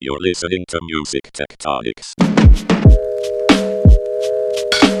You're listening to Music Tectonics.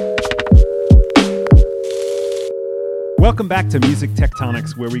 Welcome back to Music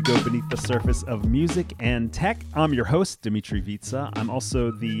Tectonics, where we go beneath the surface of music and tech. I'm your host, Dimitri Vitsa. I'm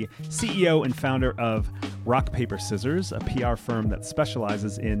also the CEO and founder of Rock, Paper, Scissors, a PR firm that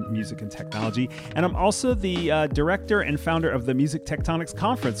specializes in music and technology. And I'm also the director and founder of the Music Tectonics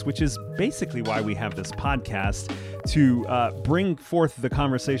Conference, which is basically why we have this podcast, to bring forth the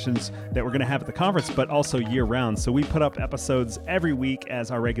conversations that we're going to have at the conference, but also year-round. So we put up episodes every week, as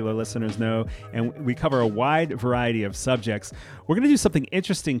our regular listeners know, and we cover a wide variety of subjects. We're going to do something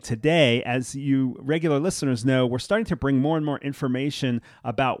interesting today. As you regular listeners know, we're starting to bring more and more information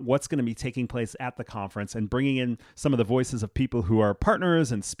about what's going to be taking place at the conference and bringing in some of the voices of people who are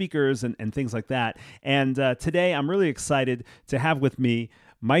partners and speakers and things like that. And today, I'm really excited to have with me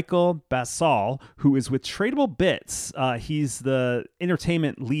Michael Bassal, who is with Tradable Bits. He's the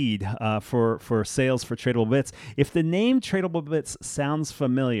entertainment lead for sales for Tradable Bits. If the name Tradable Bits sounds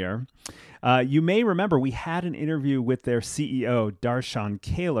familiar, you may remember we had an interview with their CEO, Darshan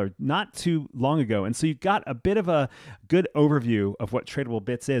Kaler, not too long ago. And so you've got a bit of a good overview of what Tradable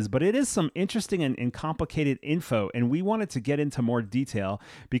Bits is, but it is some interesting and complicated info. And we wanted to get into more detail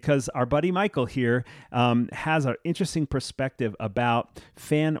because our buddy Michael here has an interesting perspective about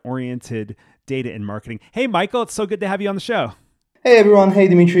fan-oriented data and marketing. Hey, Michael, it's so good to have you on the show. Hey everyone, hey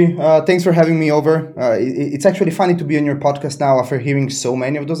Dimitri. Thanks for having me over. It's actually funny to be on your podcast now after hearing so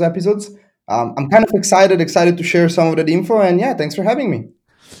many of those episodes. I'm kind of excited to share some of that info, and yeah, thanks for having me.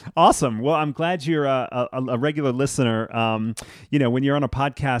 Awesome. Well, I'm glad you're a regular listener. When you're on a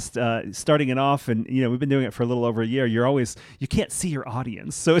podcast, starting it off, and we've been doing it for a little over a year. You can't see your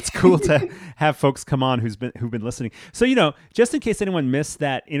audience, so it's cool to have folks come on who've been listening. So just in case anyone missed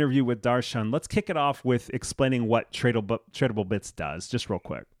that interview with Darshan, let's kick it off with explaining what Tradable Bits does, just real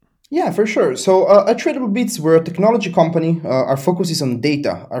quick. Yeah, for sure. So at Tradable Bits, we're a technology company. Our focus is on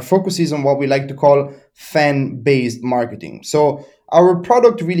data. Our focus is on what we like to call fan-based marketing. So our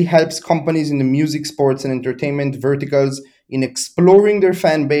product really helps companies in the music, sports, and entertainment verticals in exploring their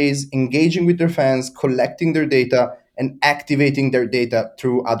fan base, engaging with their fans, collecting their data, and activating their data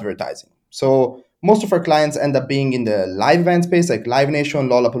through advertising. So most of our clients end up being in the live event space, like Live Nation,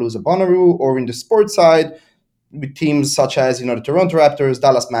 Lollapalooza, Bonnaroo, or in the sports side, with teams such as the Toronto Raptors,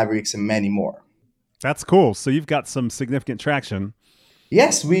 Dallas Mavericks, and many more. That's cool. So you've got some significant traction.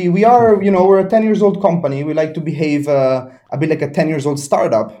 Yes, we are, we're a 10 years old company. We like to behave a bit like a 10 years old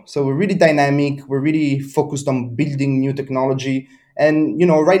startup. So we're really dynamic. We're really focused on building new technology. And,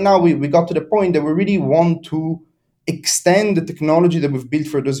 right now we got to the point that we really want to extend the technology that we've built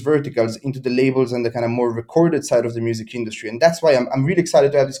for those verticals into the labels and the kind of more recorded side of the music industry. And that's why I'm really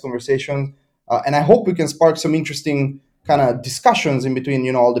excited to have this conversation. And I hope we can spark some interesting kind of discussions in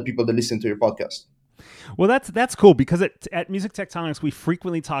between, all the people that listen to your podcast. Well, that's cool because at Music Tectonics, we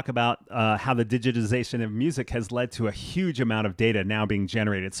frequently talk about how the digitization of music has led to a huge amount of data now being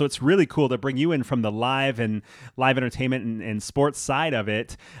generated. So it's really cool to bring you in from the live entertainment and sports side of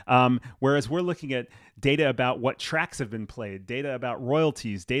it, whereas we're looking at data about what tracks have been played, data about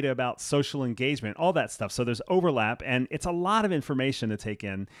royalties, data about social engagement, all that stuff. So there's overlap, and it's a lot of information to take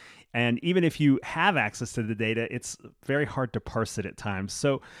in. And even if you have access to the data, it's very hard to parse it at times.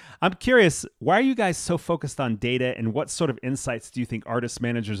 So I'm curious, why are you guys so focused on data, and what sort of insights do you think artists,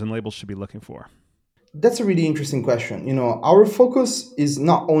 managers, and labels should be looking for? That's a really interesting question. Our focus is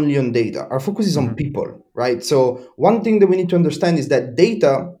not only on data. Our focus is on people, right? So one thing that we need to understand is that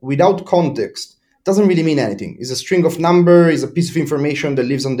data without context doesn't really mean anything. It's a string of numbers, it's a piece of information that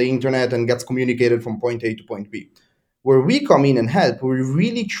lives on the internet and gets communicated from point A to point B. Where we come in and help, we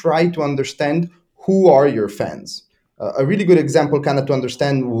really try to understand who are your fans. A really good example kind of to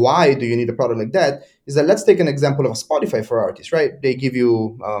understand why do you need a product like that is that let's take an example of Spotify for artists, right? They give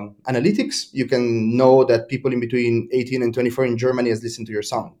you analytics. You can know that people in between 18 and 24 in Germany has listened to your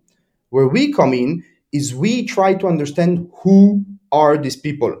song. Where we come in is we try to understand who are these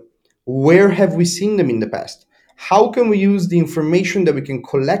people. Where have we seen them in the past? How can we use the information that we can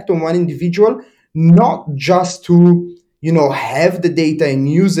collect on one individual, not just to have the data and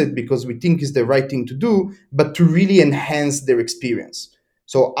use it because we think is the right thing to do, but to really enhance their experience.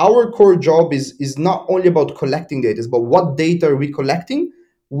 So our core job is not only about collecting data, but what data are we collecting,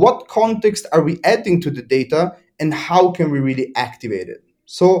 what context are we adding to the data, and how can we really activate it?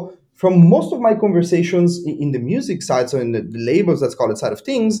 So from most of my conversations in the music side, so in the labels, let's call it side of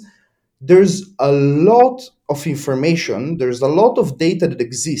things, there's a lot of information, there's a lot of data that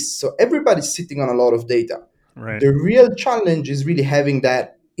exists. So everybody's sitting on a lot of data. Right. The real challenge is really having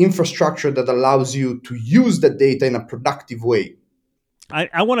that infrastructure that allows you to use the data in a productive way.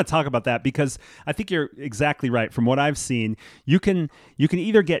 I want to talk about that because I think you're exactly right. From what I've seen, you can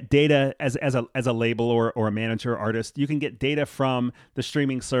either get data as a label or a manager or artist. You can get data from the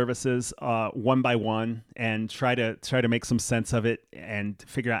streaming services one by one and try to make some sense of it and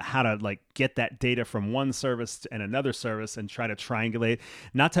figure out how to like get that data from one service and another service and try to triangulate.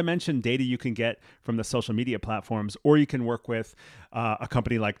 Not to mention data you can get from the social media platforms, or you can work with a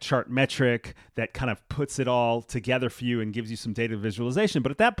company like Chartmetric that kind of puts it all together for you and gives you some data visualization.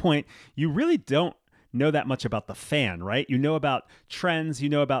 But at that point, you really don't know that much about the fan, right? You know about trends, you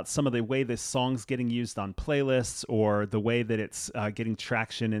know about some of the way this song's getting used on playlists or the way that it's getting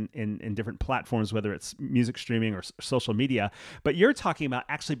traction in different platforms, whether it's music streaming or social media. But you're talking about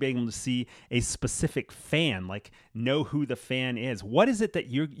actually being able to see a specific fan, like know who the fan is. What is it that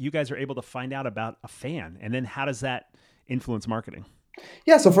you guys are able to find out about a fan? And then how does that influence marketing?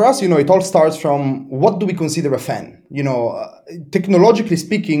 Yeah, so for us, it all starts from what do we consider a fan? Technologically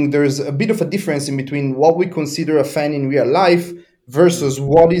speaking, there's a bit of a difference in between what we consider a fan in real life versus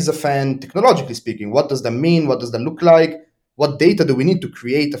what is a fan technologically speaking. What does that mean? What does that look like? What data do we need to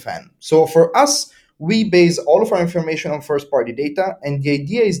create a fan? So for us, we base all of our information on first-party data, and the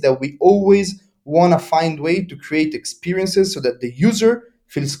idea is that we always want to find way to create experiences so that the user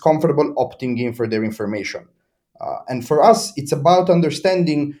feels comfortable opting in for their information. And for us, it's about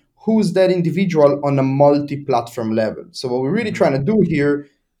understanding who's that individual on a multi-platform level. So what we're really trying to do here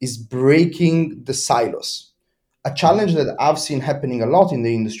is breaking the silos. A challenge that I've seen happening a lot in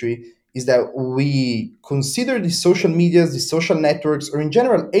the industry is that we consider these social medias, these social networks, or in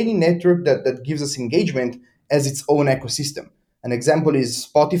general, any network that gives us engagement as its own ecosystem. An example is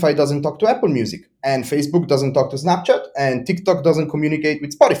Spotify doesn't talk to Apple Music, and Facebook doesn't talk to Snapchat, and TikTok doesn't communicate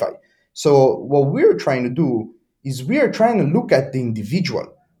with Spotify. So what we're trying to do is we are trying to look at the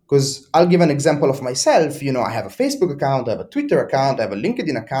individual. Because I'll give an example of myself. I have a Facebook account, I have a Twitter account, I have a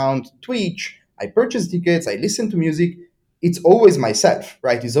LinkedIn account, Twitch, I purchase tickets, I listen to music. It's always myself,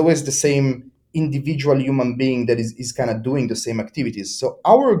 right? It's always the same individual human being that is kind of doing the same activities. So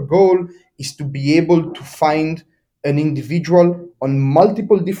our goal is to be able to find an individual on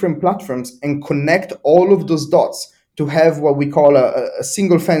multiple different platforms and connect all of those dots to have what we call a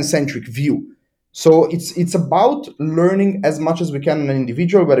single fan-centric view. So it's about learning as much as we can on an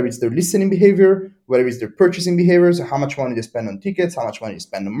individual, whether it's their listening behavior, whether it's their purchasing behaviors, how much money they spend on tickets, how much money they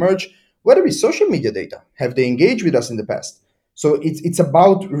spend on merch, whether it's social media data, have they engaged with us in the past? So it's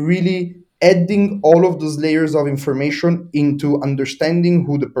about really adding all of those layers of information into understanding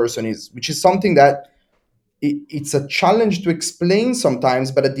who the person is, which is something that it's a challenge to explain sometimes,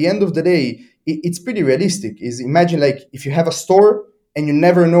 but at the end of the day, it's pretty realistic. Is imagine like if you have a store and you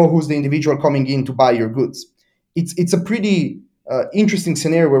never know who's the individual coming in to buy your goods. It's a pretty interesting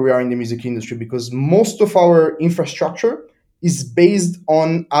scenario where we are in the music industry because most of our infrastructure is based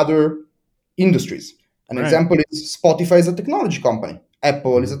on other industries. An example is Spotify is a technology company.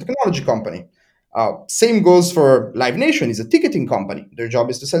 Apple is a technology company. Same goes for Live Nation, is a ticketing company. Their job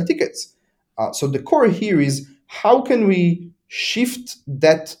is to sell tickets. So the core here is how can we shift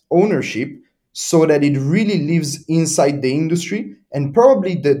that ownership so that it really lives inside the industry. And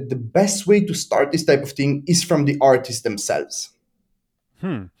probably the best way to start this type of thing is from the artists themselves.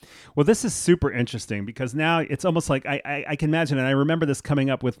 Well, this is super interesting because now it's almost like I can imagine, and I remember this coming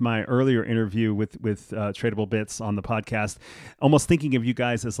up with my earlier interview with Tradable Bits on the podcast, almost thinking of you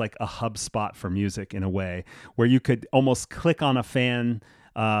guys as like a HubSpot for music in a way, where you could almost click on a fan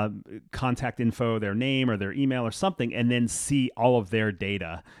contact info, their name or their email or something, and then see all of their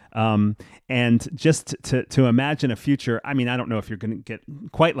data. And just to imagine a future, I mean, I don't know if you're going to get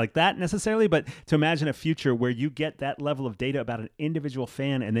quite like that necessarily, but to imagine a future where you get that level of data about an individual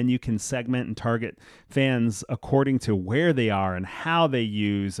fan, and then you can segment and target fans according to where they are and how they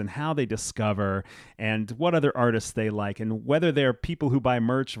use and how they discover and what other artists they like and whether they're people who buy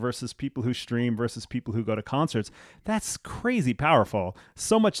merch versus people who stream versus people who go to concerts. That's crazy powerful.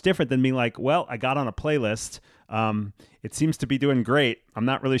 So much different than being like, well, I got on a playlist. It seems to be doing great. I'm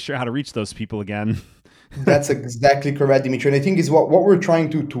not really sure how to reach those people again. That's exactly correct, Dimitri. And I think is what we're trying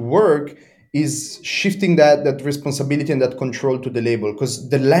to work is shifting that responsibility and that control to the label. Because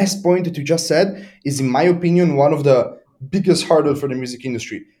the last point that you just said is, in my opinion, one of the biggest hurdles for the music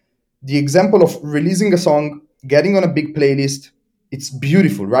industry. The example of releasing a song, getting on a big playlist, it's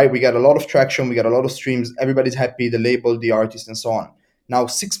beautiful, right? We got a lot of traction, we got a lot of streams, everybody's happy, the label, the artist, and so on. Now,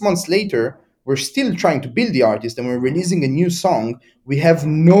 6 months later, we're still trying to build the artist and we're releasing a new song. We have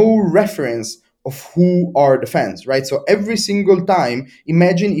no reference of who are the fans, right? So every single time,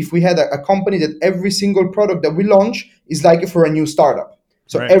 imagine if we had a company that every single product that we launch is like for a new startup.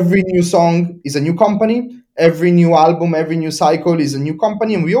 So Every new song is a new company. Every new album, every new cycle is a new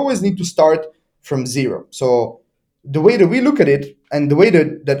company, and we always need to start from zero. So the way that we look at it, and the way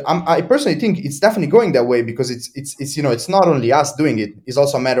I personally think it's definitely going that way, because it's it's not only us doing it; it's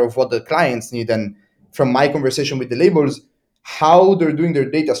also a matter of what the clients need. And from my conversation with the labels, how they're doing their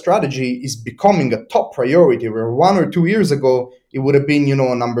data strategy is becoming a top priority. Where 1 or 2 years ago it would have been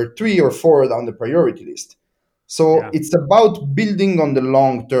number 3 or 4 down the priority list. So Yeah. it's about building on the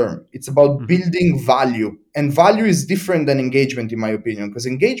long term. It's about Mhm. building value. And value is different than engagement, in my opinion, because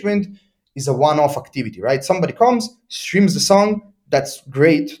engagement is a one off activity, right? Somebody comes, streams the song. That's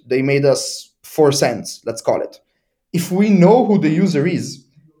great. They made us 4 cents, let's call it. If we know who the user is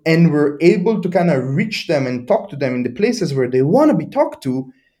and we're able to kind of reach them and talk to them in the places where they want to be talked to,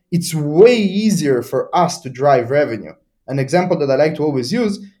 it's way easier for us to drive revenue. An example that I like to always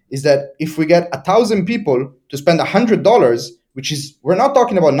use is that if we get 1,000 people to spend $100, which is, we're not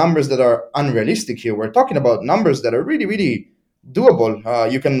talking about numbers that are unrealistic here. We're talking about numbers that are really, really doable.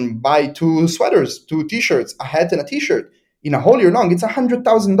 You can buy 2 sweaters, 2 t-shirts, a hat and a t-shirt in a whole year long. It's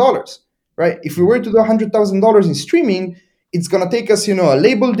 $100,000, right? If we were to do $100,000 in streaming, it's going to take us, a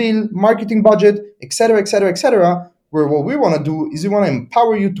label deal, marketing budget, et cetera, et cetera, et cetera. Where what we want to do is we want to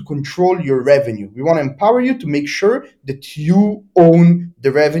empower you to control your revenue. We want to empower you to make sure that you own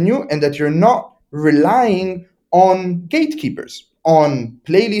the revenue and that you're not relying on gatekeepers, on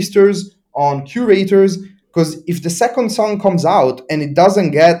playlisters, on curators. Because if the second song comes out and it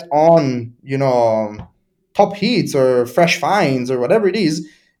doesn't get on, top hits or fresh finds or whatever it is,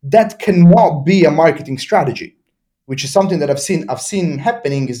 that cannot be a marketing strategy, which is something that I've seen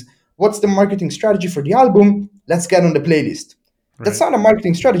happening. Is, what's the marketing strategy for the album? Let's get on the playlist. That's Right. not a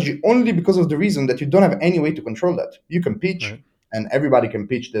marketing strategy, only because of the reason that you don't have any way to control that. You can pitch, Right. and everybody can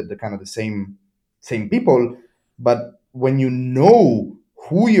pitch the kind of the same people, but when you know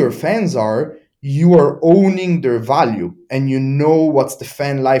who your fans are, you are owning their value, and you know what's the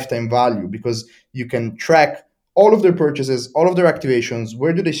fan lifetime value, because you can track all of their purchases, all of their activations,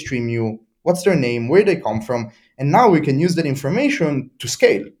 where do they stream you, what's their name, where they come from, and now we can use that information to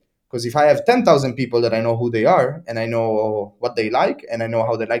scale. Because if I have 10,000 people that I know who they are, and I know what they like, and I know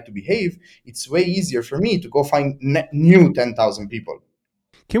how they like to behave, it's way easier for me to go find new 10,000 people.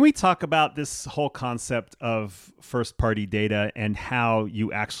 Can we talk about this whole concept of first party data and how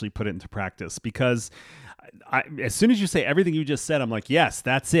you actually put it into practice? Because as soon as you say everything you just said, I'm like, yes,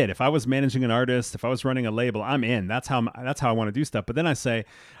 that's it. If I was managing an artist, if I was running a label, I'm in. That's how I want to do stuff. But then I say,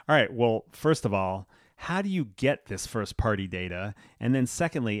 all right, well, first of all, how do you get this first party data? And then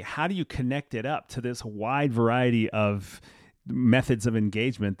secondly, how do you connect it up to this wide variety of methods of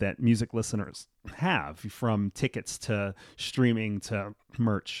engagement that music listeners have, from tickets to streaming to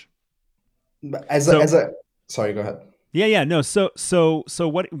merch? As a, So as a Sorry, go ahead. yeah, no. So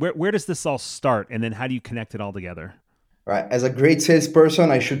what? Where does this all start, and then how do you connect it all together? Right. As a great salesperson,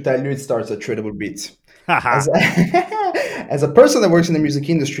 I should tell you it starts at Tradable Beats. Haha. As a, as a person that works in the music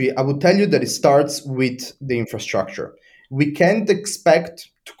industry, I would tell you that it starts with the infrastructure. We can't expect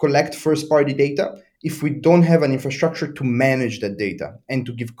to collect first party data if we don't have an infrastructure to manage that data and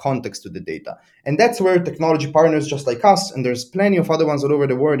to give context to the data. And that's where technology partners just like us, and there's plenty of other ones all over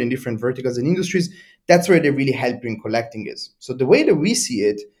the world in different verticals and industries, that's where they really help you in collecting is. So the way that we see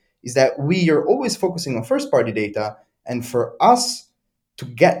it is that we are always focusing on first party data, and for us to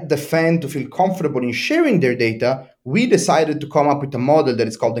get the fan to feel comfortable in sharing their data, we decided to come up with a model that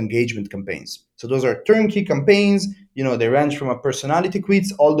is called engagement campaigns. So those are turnkey campaigns. They range from a personality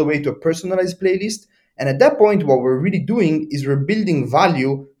quiz all the way to a personalized playlist. And at that point, what we're really doing is we're building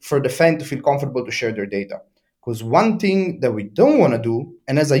value for the fan to feel comfortable to share their data. Because one thing that we don't want to do,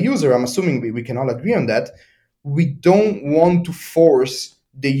 and as a user, I'm assuming we can all agree on that, we don't want to force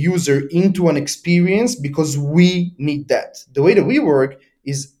the user into an experience because we need that. The way that we work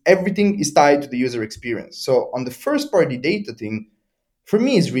is everything is tied to the user experience. So on the first party data thing, for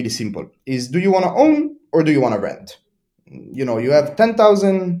me is really simple. Is, do you want to own or do you want to rent? You have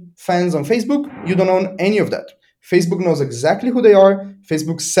 10,000 fans on Facebook, you don't own any of that. Facebook knows exactly who they are.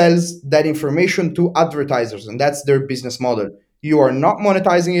 Facebook sells that information to advertisers, and that's their business model. You are not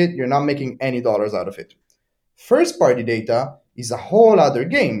monetizing it, you're not making any dollars out of it. First party data is a whole other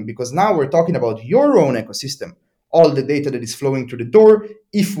game, because now we're talking about your own ecosystem. All the data that is flowing through the door,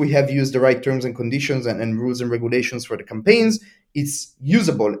 if we have used the right terms and conditions and rules and regulations for the campaigns, it's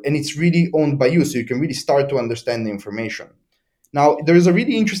usable and it's really owned by you. So you can really start to understand the information. Now, there is a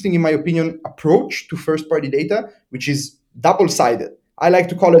really interesting, in my opinion, approach to first party data, which is double sided. I like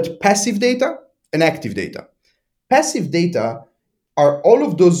to call it passive data and active data. Passive data are all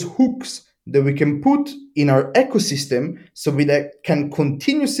of those hooks that we can put in our ecosystem so we can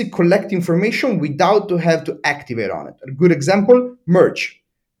continuously collect information without to have to activate on it. A good example, merch.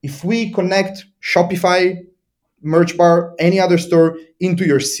 If we connect Shopify, Merch Bar, any other store into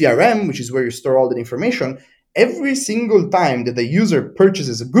your CRM, which is where you store all that information, every single time that the user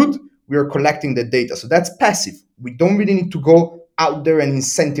purchases a good, we are collecting the data. So that's passive. We don't really need to go out there and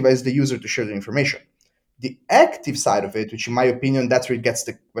incentivize the user to share the information. The active side of it, which in my opinion, that's where it gets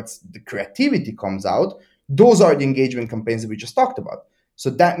the creativity comes out. Those are the engagement campaigns that we just talked about. So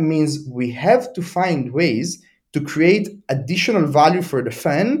that means we have to find ways to create additional value for the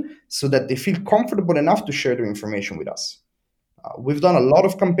fan so that they feel comfortable enough to share their information with us. We've done a lot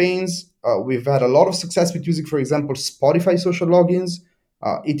of campaigns. We've had a lot of success with using, for example, Spotify social logins.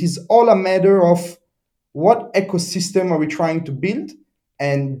 It is all a matter of what ecosystem are we trying to build,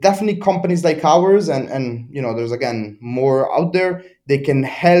 and definitely companies like ours, and there's again more out there. They can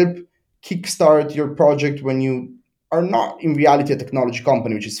help kickstart your project when you are not in reality a technology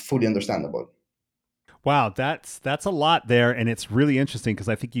company, which is fully understandable. Wow, that's a lot there, and it's really interesting because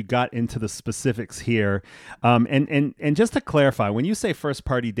I think you got into the specifics here. And just to clarify, when you say first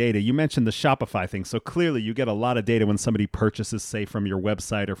party data, you mentioned the Shopify thing. So clearly, you get a lot of data when somebody purchases, say, from your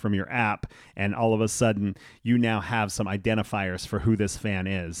website or from your app, and all of a sudden you now have some identifiers for who this fan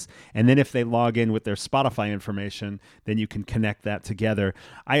is. And then if they log in with their Spotify information, then you can connect that together.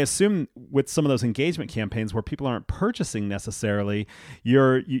 I assume with some of those engagement campaigns where people aren't purchasing necessarily,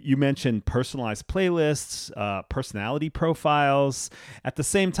 you mentioned personalized playlists. Personality profiles. At the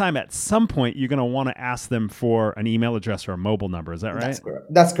same time, at some point, you're going to want to ask them for an email address or a mobile number. Is that right?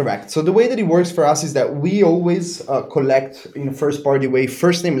 That's correct. So the way that it works for us is that we always collect in a first-party way,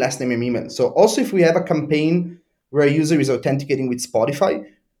 first name, last name, and email. So also if we have a campaign where a user is authenticating with Spotify,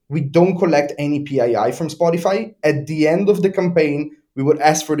 we don't collect any PII from Spotify. At the end of the campaign, we would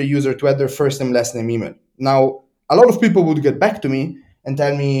ask for the user to add their first name, last name, email. Now, a lot of people would get back to me and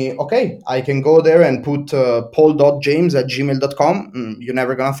tell me, okay, I can go there and put paul.james@gmail.com. You're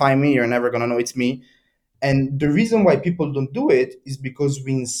never going to find me. You're never going to know it's me. And the reason why people don't do it is because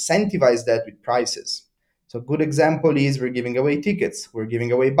we incentivize that with prices. So a good example is we're giving away tickets. We're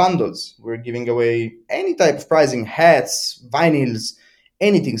giving away bundles. We're giving away any type of pricing, hats, vinyls,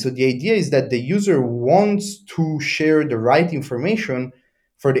 anything. So the idea is that the user wants to share the right information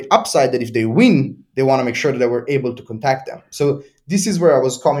for the upside that if they win, they want to make sure that we're able to contact them. So this is where I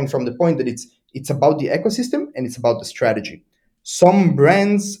was coming from, the point that it's about the ecosystem and it's about the strategy. Some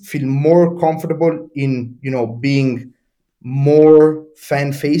brands feel more comfortable in being more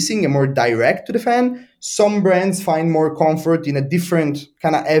fan facing and more direct to the fan. Some brands find more comfort in a different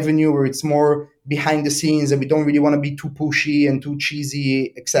kind of avenue where it's more behind the scenes and we don't really want to be too pushy and too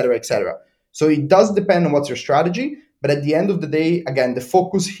cheesy, etc., etc. So it does depend on what's your strategy. But at the end of the day, again, the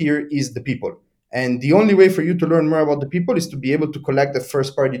focus here is the people. And the only way for you to learn more about the people is to be able to collect the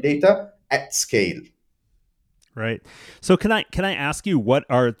first party data at scale. Right. So can I ask you, what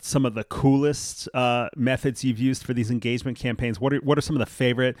are some of the coolest methods you've used for these engagement campaigns? What are some of the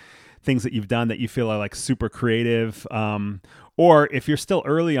favorite things that you've done that you feel are like super creative? Or if you're still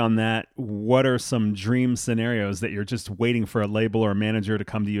early on that, what are some dream scenarios that you're just waiting for a label or a manager to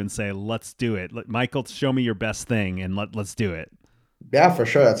come to you and say, let's do it. Michael, show me your best thing and let's do it. Yeah, for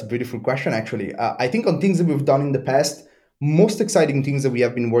sure. That's a beautiful question, actually. I think on things that we've done in the past, most exciting things that we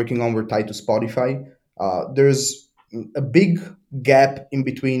have been working on were tied to Spotify. There's a big gap in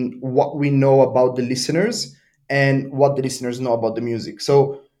between what we know about the listeners and what the listeners know about the music.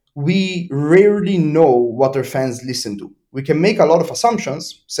 So we rarely know what our fans listen to. We can make a lot of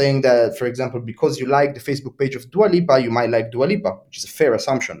assumptions saying that, for example, because you like the Facebook page of Dua Lipa, you might like Dua Lipa, which is a fair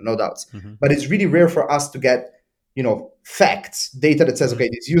assumption, no doubts. Mm-hmm. But it's really rare for us to get facts, data that says, okay,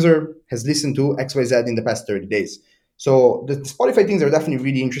 this user has listened to XYZ in the past 30 days. So the Spotify things are definitely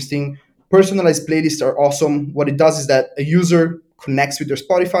really interesting. Personalized playlists are awesome. What it does is that a user connects with their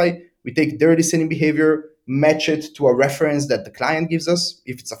Spotify. We take their listening behavior, match it to a reference that the client gives us.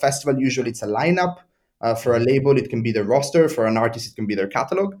 If it's a festival, usually it's a lineup. For a label, it can be their roster. For an artist, it can be their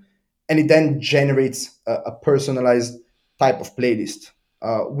catalog. And it then generates a personalized type of playlist.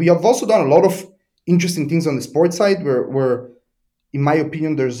 We have also done a lot of interesting things on the sports side where, in my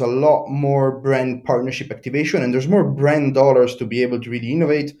opinion, there's a lot more brand partnership activation and there's more brand dollars to be able to really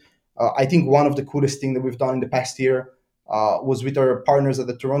innovate. I think one of the coolest things that we've done in the past year was with our partners at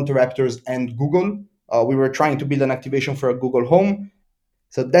the Toronto Raptors and Google. We were trying to build an activation for a Google Home.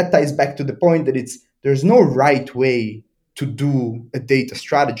 So that ties back to the point that there's no right way to do a data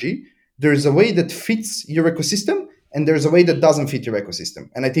strategy. There's a way that fits your ecosystem and there's a way that doesn't fit your ecosystem.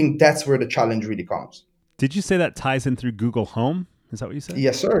 And I think that's where the challenge really comes. Did you say that ties in through Google Home? Is that what you said?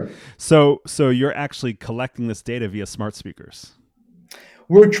 Yes, sir. So you're actually collecting this data via smart speakers.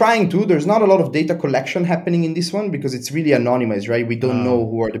 We're trying to. There's not a lot of data collection happening in this one because it's really anonymous, right? We don't Oh, know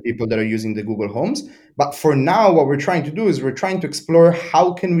who are the people that are using the Google Homes. But for now, what we're trying to do is we're trying to explore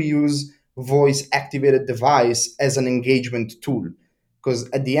how can we use voice activated device as an engagement tool. Because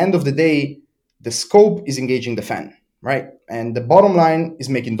at the end of the day, the scope is engaging the fan, right? And the bottom line is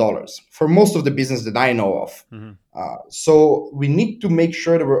making dollars for most of the business that I know of. mhm. So we need to make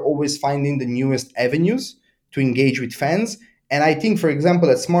sure that we're always finding the newest avenues to engage with fans. And I think, for example,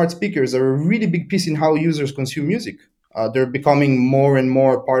 that smart speakers are a really big piece in how users consume music. They're becoming more and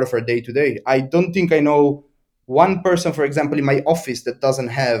more part of our day to day. I don't think I know one person, for example, in my office that doesn't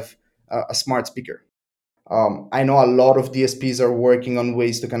have a smart speaker. I know a lot of DSPs are working on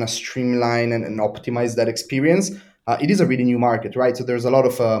ways to kind of streamline and optimize that experience. It is a really new market, right? So there's a lot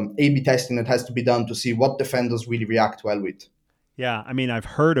of A/B testing that has to be done to see what the fans really react well with. Yeah, I mean, I've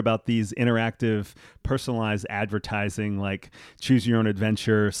heard about these interactive, personalized advertising, like choose your own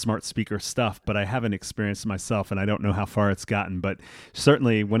adventure, smart speaker stuff, but I haven't experienced it myself, and I don't know how far it's gotten. But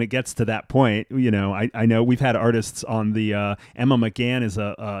certainly, when it gets to that point, I know we've had artists on the Emma McGann is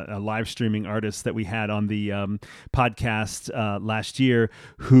a live streaming artist that we had on the podcast last year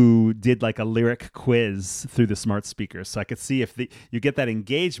who did like a lyric quiz through the smart speakers. So I could see if you get that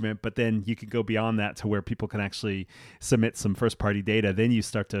engagement, but then you could go beyond that to where people can actually submit some first party data. Then you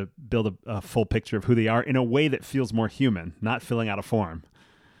start to build a full picture of who they are in a way that feels more human, not filling out a form.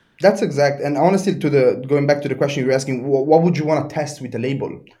 That's exact. And honestly, going back to the question you were asking, what would you want to test with a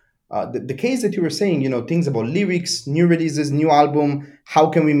label? The case that you were saying, things about lyrics, new releases, new album, how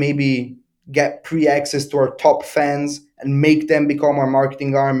can we maybe get pre-access to our top fans and make them become our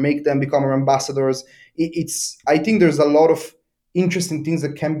marketing arm, make them become our ambassadors? I think there's a lot of interesting things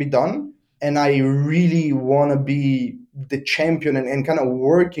that can be done. And I really want to be the champion and kind of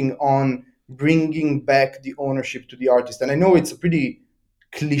working on bringing back the ownership to the artist. And I know it's a pretty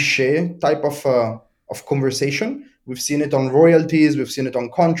cliche type of conversation. We've seen it on royalties, we've seen it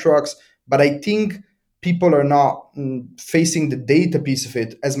on contracts, but I think people are not facing the data piece of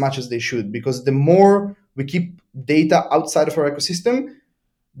it as much as they should, because the more we keep data outside of our ecosystem,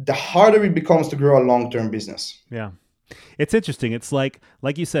 the harder it becomes to grow a long-term business. Yeah. It's interesting. It's like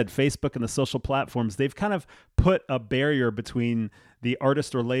you said, Facebook and the social platforms, they've kind of put a barrier between the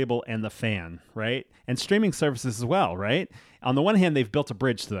artist or label and the fan, right? And streaming services as well, right? On the one hand, they've built a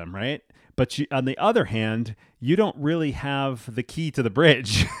bridge to them, right? But on the other hand, you don't really have the key to the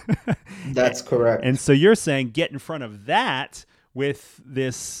bridge. That's correct. And so you're saying get in front of that with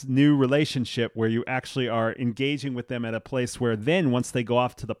this new relationship where you actually are engaging with them at a place where then once they go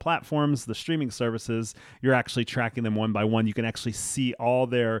off to the platforms, the streaming services, you're actually tracking them one by one. You can actually see all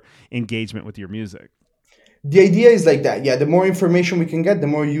their engagement with your music. The idea is like that. Yeah, the more information we can get, the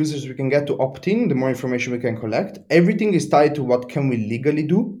more users we can get to opt in, the more information we can collect. Everything is tied to what can we legally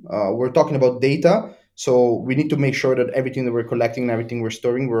do. We're talking about data. So we need to make sure that everything that we're collecting and everything we're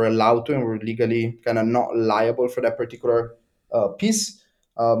storing, we're allowed to, and we're legally kind of not liable for that particular piece.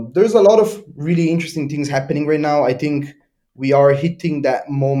 There's a lot of really interesting things happening right now. I think we are hitting that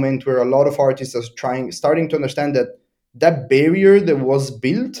moment where a lot of artists are starting to understand that barrier that was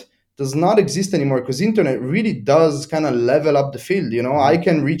built does not exist anymore, because internet really does kind of level up the field. I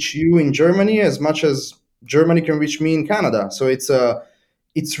can reach you in Germany as much as Germany can reach me in Canada. So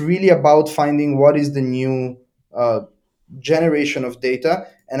it's really about finding what is the new generation of data.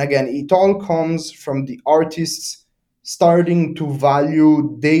 And again, it all comes from the artists starting to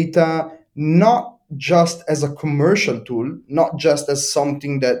value data not just as a commercial tool, not just as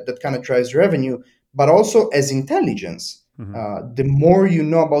something that kind of drives revenue, but also as intelligence. The more you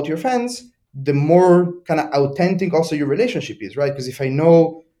know about your fans, the more kind of authentic also your relationship is, right? Because if I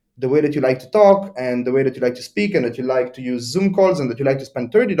know the way that you like to talk and the way that you like to speak and that you like to use Zoom calls and that you like to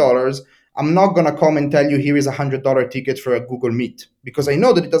spend $30, I'm not going to come and tell you here is a $100 ticket for a Google Meet, because I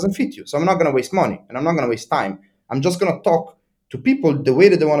know that it doesn't fit you. So I'm not going to waste money and I'm not going to waste time. I'm just going to talk to people the way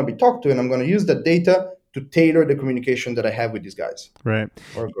that they want to be talked to, and I'm going to use that data to tailor the communication that I have with these guys. Right.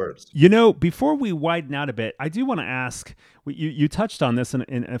 Or girls. Before we widen out a bit, I do want to ask, you touched on this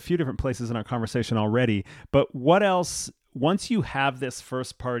in a few different places in our conversation already, but what else, once you have this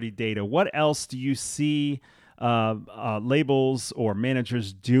first party data, what else do you see labels or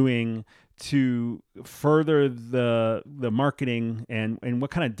managers doing to further the marketing, and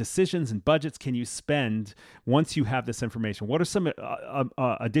what kind of decisions and budgets can you spend once you have this information? What are some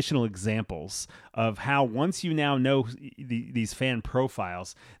additional examples of how, once you now know these fan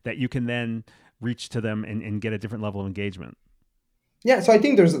profiles, that you can then reach to them and get a different level of engagement? Yeah, so I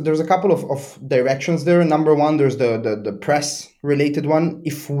think there's a couple of directions there. Number one, there's the press related one.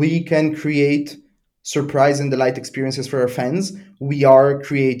 If we can create surprise and delight experiences for our fans, we are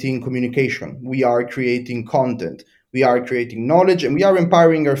creating communication, we are creating content, we are creating knowledge, and we are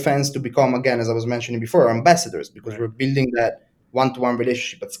empowering our fans to become, again, as I was mentioning before, ambassadors, because Right. we're building that one-to-one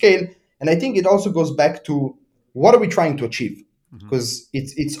relationship at scale. And I think it also goes back to what are we trying to achieve? Hmm. Because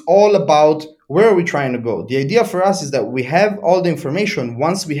it's all about where are we trying to go. The idea for us is that we have all the information.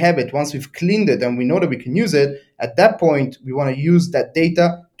 Once we have it, once we've cleaned it and we know that we can use it, at that point we want to use that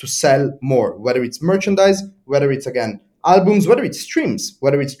data to sell more, whether it's merchandise, whether it's, again, albums, whether it's streams,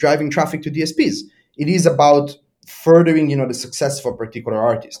 whether it's driving traffic to DSPs. It is about furthering, the success of a particular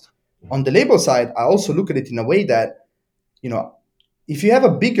artist. On the label side, I also look at it in a way that, you know if you have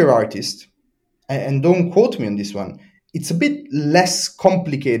a bigger artist, and don't quote me on this one, it's a bit less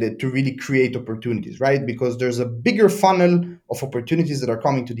complicated to really create opportunities, right? Because there's a bigger funnel of opportunities that are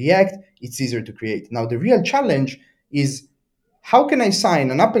coming to the act. It's easier to create. Now, the real challenge is, how can I sign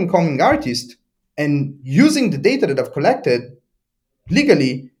an up and coming artist and, using the data that I've collected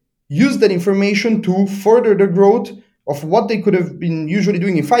legally, use that information to further the growth of what they could have been usually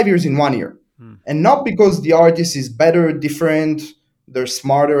doing in 5 years in 1 year? Hmm. And not because the artist is better, different, they're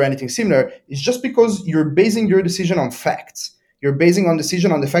smarter, or anything similar. It's just because you're basing your decision on facts. You're basing on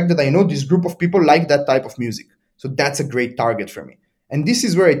decision on the fact that I know this group of people like that type of music. So that's a great target for me. And this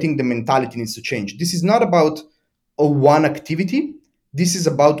is where I think the mentality needs to change. This is not about a one activity. This is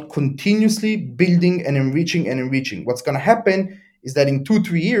about continuously building and enriching and enriching. What's going to happen is that in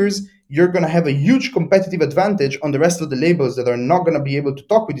 2-3 years, you're going to have a huge competitive advantage on the rest of the labels that are not going to be able to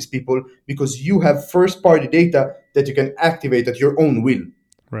talk with these people, because you have first party data that you can activate at your own will.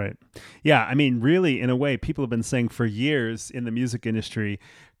 Right. Yeah. I mean, really, in a way, people have been saying for years in the music industry,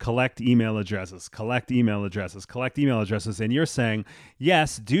 collect email addresses, collect email addresses, collect email addresses. And you're saying,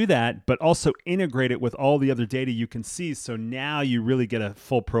 yes, do that, but also integrate it with all the other data you can see. So now you really get a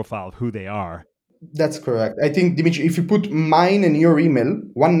full profile of who they are. That's correct. I think, Dimitri, if you put mine and your email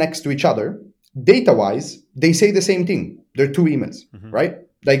one next to each other, data wise, they say the same thing. They're two emails, Mm-hmm. right?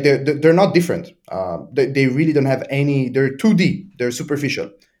 Like they're not different. They really don't have any, they're 2D, they're superficial.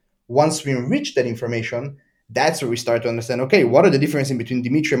 Once we enrich that information, that's where we start to understand, okay, what are the differences between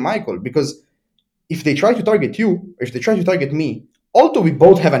Dimitri and Michael? Because if they try to target you, or if they try to target me, although we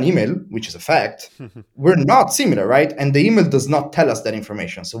both have an email, which is a fact, we're not similar, right? And the email does not tell us that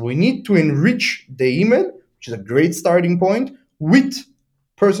information. So we need to enrich the email, which is a great starting point, with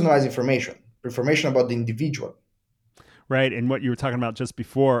personalized information about the individual. Right. And what you were talking about just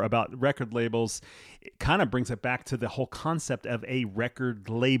before about record labels, it kind of brings it back to the whole concept of a record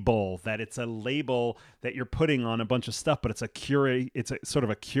label, that it's a label that you're putting on a bunch of stuff, but it's a sort of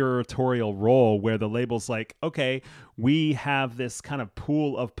a curatorial role where the label's like, okay, we have this kind of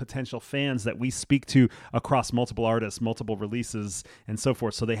pool of potential fans that we speak to across multiple artists, multiple releases, and so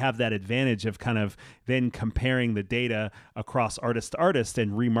forth. So they have that advantage of kind of then comparing the data across artist to artist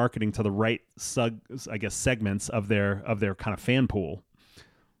and remarketing to the right segments of their kind of fan pool.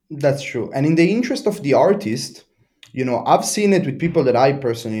 That's true. And in the interest of the artist, I've seen it with people that I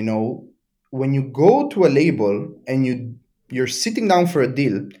personally know. When you go to a label and you're sitting down for a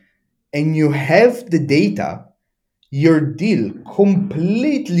deal and you have the data, your deal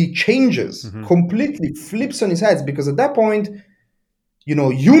completely changes, Mm-hmm. completely flips on its head, because at that point, you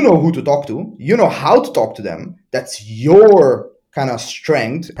know who to talk to, you know how to talk to them. That's your kind of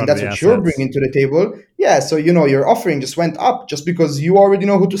strength, and Part of that's the what you're assets. bringing to the table. Yeah, so your offering just went up just because you already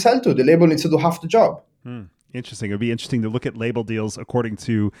know who to sell to. The label needs to do half the job. Interesting. It would be interesting to look at label deals according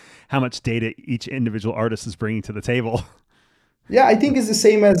to how much data each individual artist is bringing to the table. Yeah, I think it's the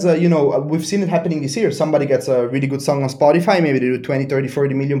same as, we've seen it happening this year. Somebody gets a really good song on Spotify, maybe they do 20, 30,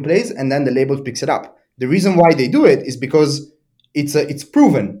 40 million plays, and then the label picks it up. The reason why they do it is because it's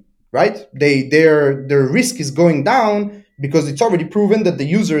proven, right? Their risk is going down because it's already proven that the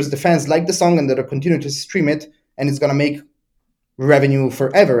users, the fans like the song and that are continuing to stream it, and it's going to make revenue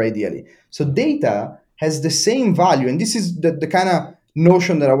forever, ideally. So data has the same value. And this is the kind of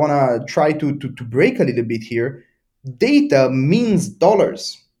notion that I want to try to break a little bit here. Data means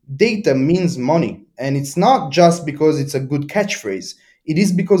dollars. Data means money. And it's not just because it's a good catchphrase. It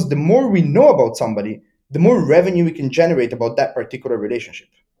is because the more we know about somebody, the more revenue we can generate about that particular relationship.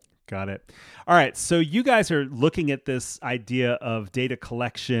 Got it. All right. So you guys are looking at this idea of data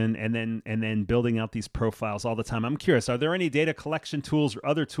collection and then building out these profiles all the time. I'm curious, are there any data collection tools or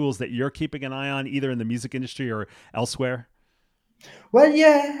other tools that you're keeping an eye on, either in the music industry or elsewhere? Well,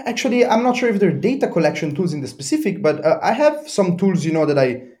 yeah, actually, I'm not sure if there are data collection tools in the specific, but I have some tools,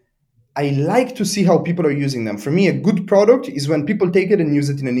 that I like to see how people are using them. For me, a good product is when people take it and use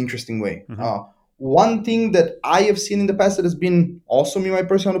it in an interesting way. One thing that I have seen in the past that has been awesome, in my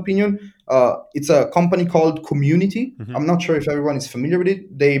personal opinion, it's a company called Community. I'm not sure if everyone is familiar with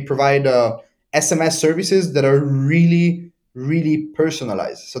it. They provide SMS services that are really, really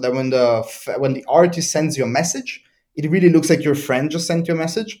personalized, so that when the artist sends you a message, it really looks like your friend just sent you a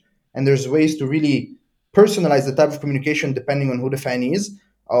message. And there's ways to really personalize the type of communication depending on who the fan is.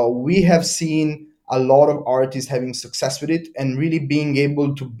 We have seen a lot of artists having success with it and really being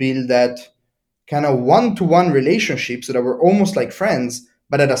able to build that kind of one-to-one relationship so that we're almost like friends,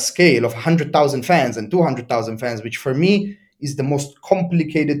 but at a scale of 100,000 fans and 200,000 fans, which for me is the most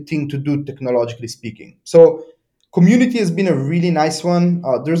complicated thing to do technologically speaking. So Community has been a really nice one.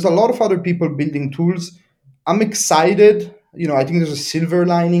 There's a lot of other people building tools. I'm excited. I think there's a silver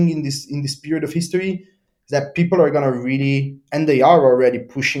lining in this period of history that people are gonna really, and they are already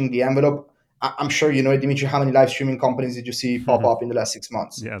pushing the envelope. I'm sure you know, Dimitri, how many live streaming companies did you see pop up in the last 6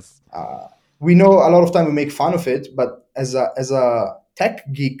 months? Yes. We know a lot of time we make fun of it, but as a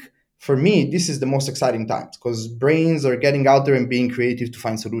tech geek, for me, this is the most exciting times because brains are getting out there and being creative to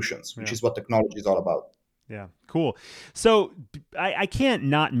find solutions, which is what technology is all about. Yeah, cool. So I can't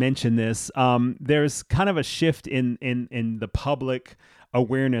not mention this. There's kind of a shift in the public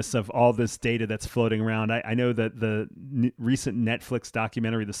awareness of all this data that's floating around. I know that the recent Netflix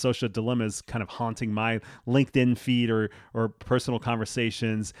documentary, The Social Dilemma, is kind of haunting my LinkedIn feed or personal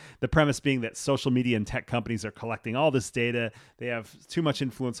conversations. The premise being that social media and tech companies are collecting all this data. They have too much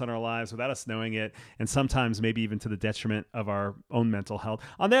influence on our lives without us knowing it, and sometimes maybe even to the detriment of our own mental health.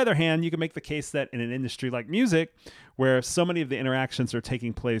 On the other hand, you can make the case that in an industry like music, where so many of the interactions are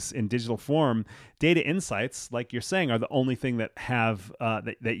taking place in digital form, data insights, like you're saying, are the only thing that have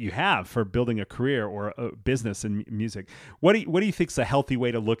that you have for building a career or a business in music. What do you think is a healthy way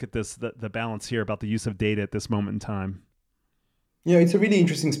to look at this, the balance here about the use of data at this moment in time? It's a really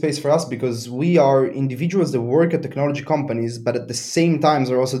interesting space for us because we are individuals that work at technology companies, but at the same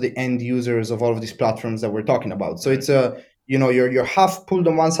time are also the end users of all of these platforms that we're talking about. So it's you're half pulled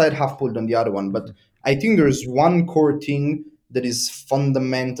on one side, half pulled on the other one. But I think there's one core thing that is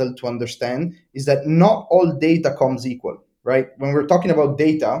fundamental to understand is that not all data comes equal, right? When we're talking about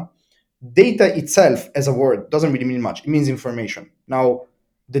data itself as a word doesn't really mean much. It means information. Now,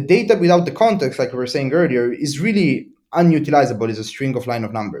 the data without the context, like we were saying earlier, is really unutilizable, is a string of line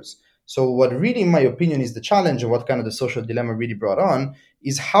of numbers. So what really, in my opinion, is the challenge and what kind of the social dilemma really brought on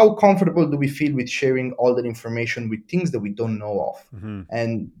is how comfortable do we feel with sharing all that information with things that we don't know of.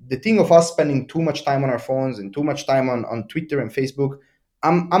 And the thing of us spending too much time on our phones and too much time on Twitter and Facebook,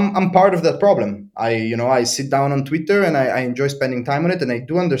 I'm part of that problem. I sit down on Twitter and I enjoy spending time on it, and I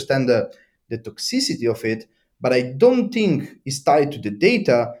do understand the toxicity of it, but I don't think it's tied to the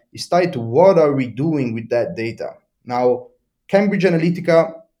data. It's tied to what are we doing with that data. Now, Cambridge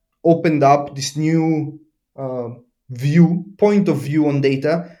Analytica opened up this new point of view on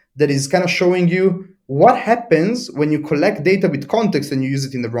data that is kind of showing you what happens when you collect data with context and you use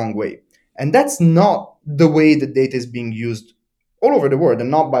it in the wrong way. And that's not the way that data is being used all over the world and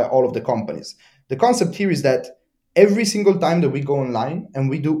not by all of the companies. The concept here is that every single time that we go online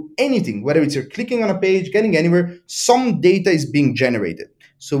and we do anything, whether it's you're clicking on a page, getting anywhere, some data is being generated.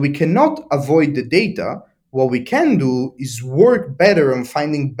 So we cannot avoid the data. What we can do is work better on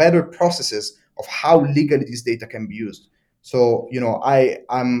finding better processes of how legally this data can be used. So, I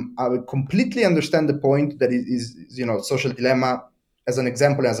completely understand the point that it is, social dilemma as an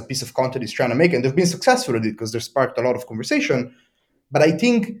example, as a piece of content is trying to make, and they've been successful at it because they've sparked a lot of conversation. But I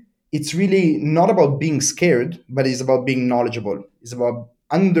think it's really not about being scared, but it's about being knowledgeable. It's about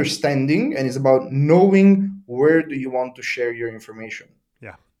understanding, and it's about knowing where do you want to share your information.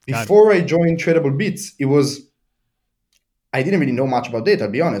 Yeah. Before I joined Tradable Bits, I didn't really know much about data,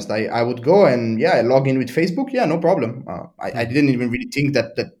 I'll be honest. I would go and I log in with Facebook. Yeah, no problem. I didn't even really think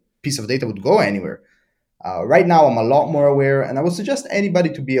that piece of data would go anywhere. Right now, I'm a lot more aware, and I would suggest anybody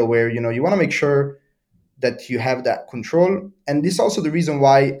to be aware. You want to make sure that you have that control. And this is also the reason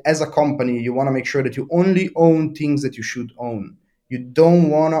why, as a company, you want to make sure that you only own things that you should own. You don't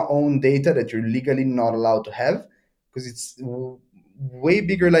want to own data that you're legally not allowed to have, because it's way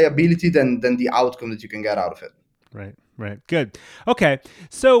bigger liability than the outcome that you can get out of it. Right. Good. Okay.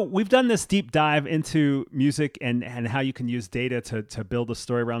 So we've done this deep dive into music and how you can use data to build a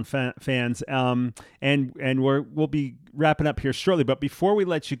story around fans. And we'll be wrapping up here shortly. But before we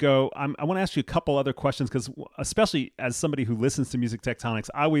let you go, I want to ask you a couple other questions, because especially as somebody who listens to Music Tectonics,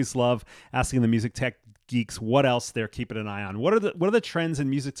 I always love asking the music tech geeks what else they're keeping an eye on. What are the trends in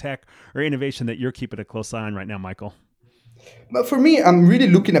music tech or innovation that you're keeping a close eye on right now, Michael? But for me, I'm really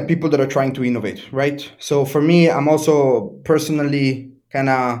looking at people that are trying to innovate, right? So for me, I'm also personally kind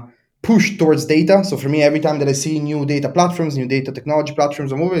of pushed towards data. So for me, every time that I see new data platforms, new data technology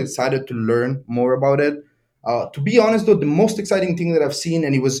platforms, I'm always excited to learn more about it. To be honest, though, the most exciting thing that I've seen,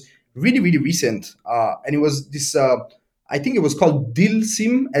 and it was really, really recent, and it was this. I think it was called Deal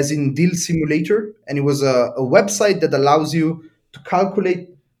Sim, as in Deal Simulator, and it was a website that allows you to calculate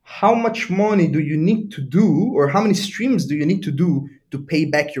how much money do you need to do, or how many streams do you need to do to pay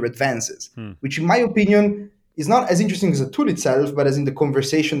back your advances, which in my opinion is not as interesting as the tool itself, but as in the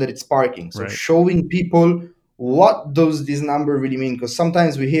conversation that it's sparking. So Right. showing people what does this number really mean, because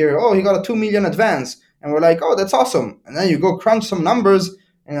sometimes we hear, oh, he got a 2 million advance, and we're like, oh, that's awesome, and then you go crunch some numbers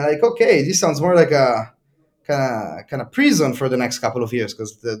and you're like, okay, this sounds more like a kind of prison for the next couple of years,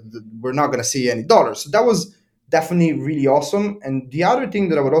 because we're not going to see any dollars. So that was definitely really awesome. And the other thing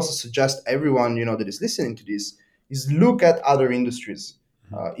that I would also suggest everyone, that is listening to this, is look at other industries.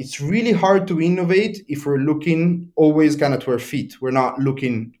 It's really hard to innovate if we're looking always kind of to our feet. We're not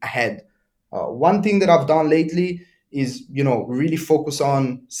looking ahead. One thing that I've done lately is, really focus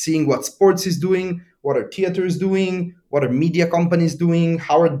on seeing what sports is doing, what are theaters doing, what are media companies doing,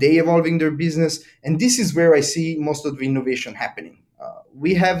 how are they evolving their business. And this is where I see most of the innovation happening.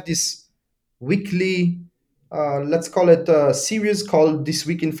 We have this weekly, let's call it a series called This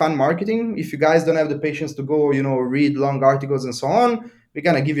Week in Fan Marketing. If you guys don't have the patience to go, read long articles and so on, we're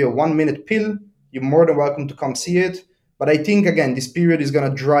going to give you a 1-minute pill. You're more than welcome to come see it. But I think, again, this period is going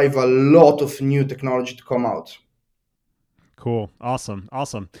to drive a lot of new technology to come out. Cool. Awesome.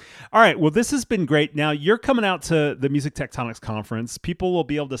 All right. Well, this has been great. Now you're coming out to the Music Tectonics conference. People will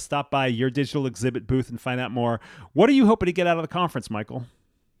be able to stop by your digital exhibit booth and find out more. What are you hoping to get out of the conference, Michael?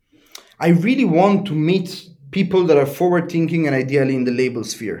 I really want to meet people that are forward thinking and ideally in the label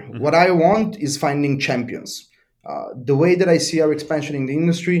sphere. Mm-hmm. What I want is finding champions. The way that I see our expansion in the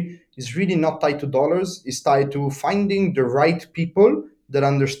industry is really not tied to dollars. It's tied to finding the right people that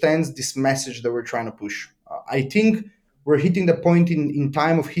understands this message that we're trying to push. I think we're hitting the point in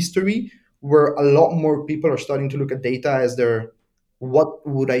time of history where a lot more people are starting to look at data as their, what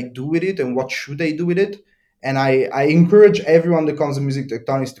would I do with it and what should I do with it? And I encourage everyone that comes to Music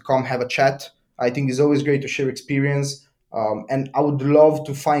Tectonics to come have a chat. I think it's always great to share experience. And I would love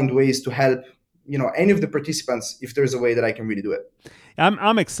to find ways to help, any of the participants if there's a way that I can really do it.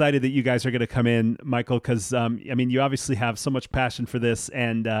 I'm excited that you guys are going to come in, Michael, because you obviously have so much passion for this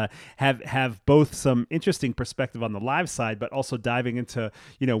and have both some interesting perspective on the live side, but also diving into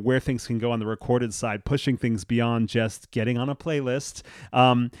where things can go on the recorded side, pushing things beyond just getting on a playlist.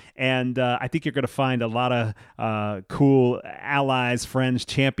 And I think you're going to find a lot of cool allies, friends,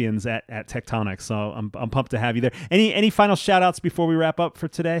 champions at Tectonics. So I'm pumped to have you there. Any final shout outs before we wrap up for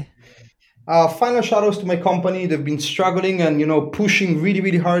today? Final shout outs to my company. They've been struggling and, pushing really,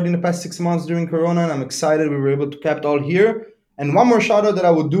 really hard in the past 6 months during Corona. And I'm excited we were able to keep it all here. And one more shout out that I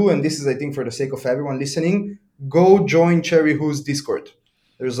would do, and this is, I think, for the sake of everyone listening, go join Cherry Who's Discord.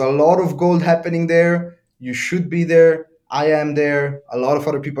 There's a lot of gold happening there. You should be there. I am there. A lot of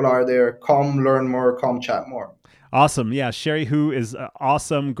other people are there. Come learn more, come chat more. Awesome. Yeah. Sherry Hu is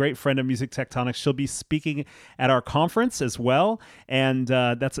awesome. Great friend of Music Tectonics. She'll be speaking at our conference as well. And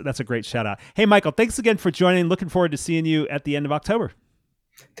that's a great shout out. Hey, Michael, thanks again for joining. Looking forward to seeing you at the end of October.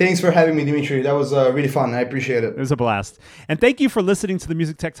 Thanks for having me, Dimitri. That was really fun. I appreciate it. It was a blast. And thank you for listening to the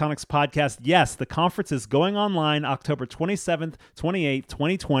Music Tectonics podcast. Yes, the conference is going online October 27th, 28th,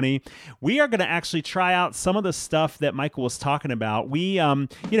 2020. We are going to actually try out some of the stuff that Michael was talking about. We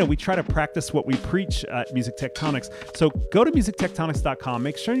try to practice what we preach at Music Tectonics. So go to musictectonics.com.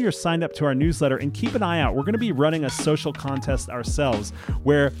 Make sure you're signed up to our newsletter and keep an eye out. We're going to be running a social contest ourselves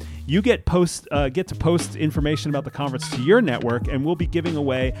where you get to post information about the conference to your network, and we'll be giving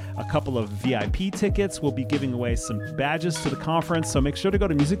away a couple of VIP tickets. We'll be giving away some badges to the conference. So make sure to go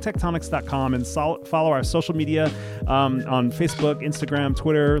to musictectonics.com and follow our social media on Facebook, Instagram,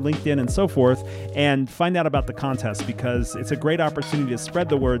 Twitter, LinkedIn, and so forth, and find out about the contest, because it's a great opportunity to spread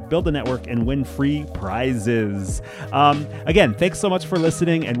the word, build a network, and win free prizes. Again, thanks so much for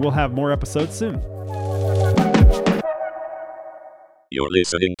listening, and we'll have more episodes soon. You're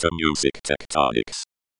listening to Music Tectonics.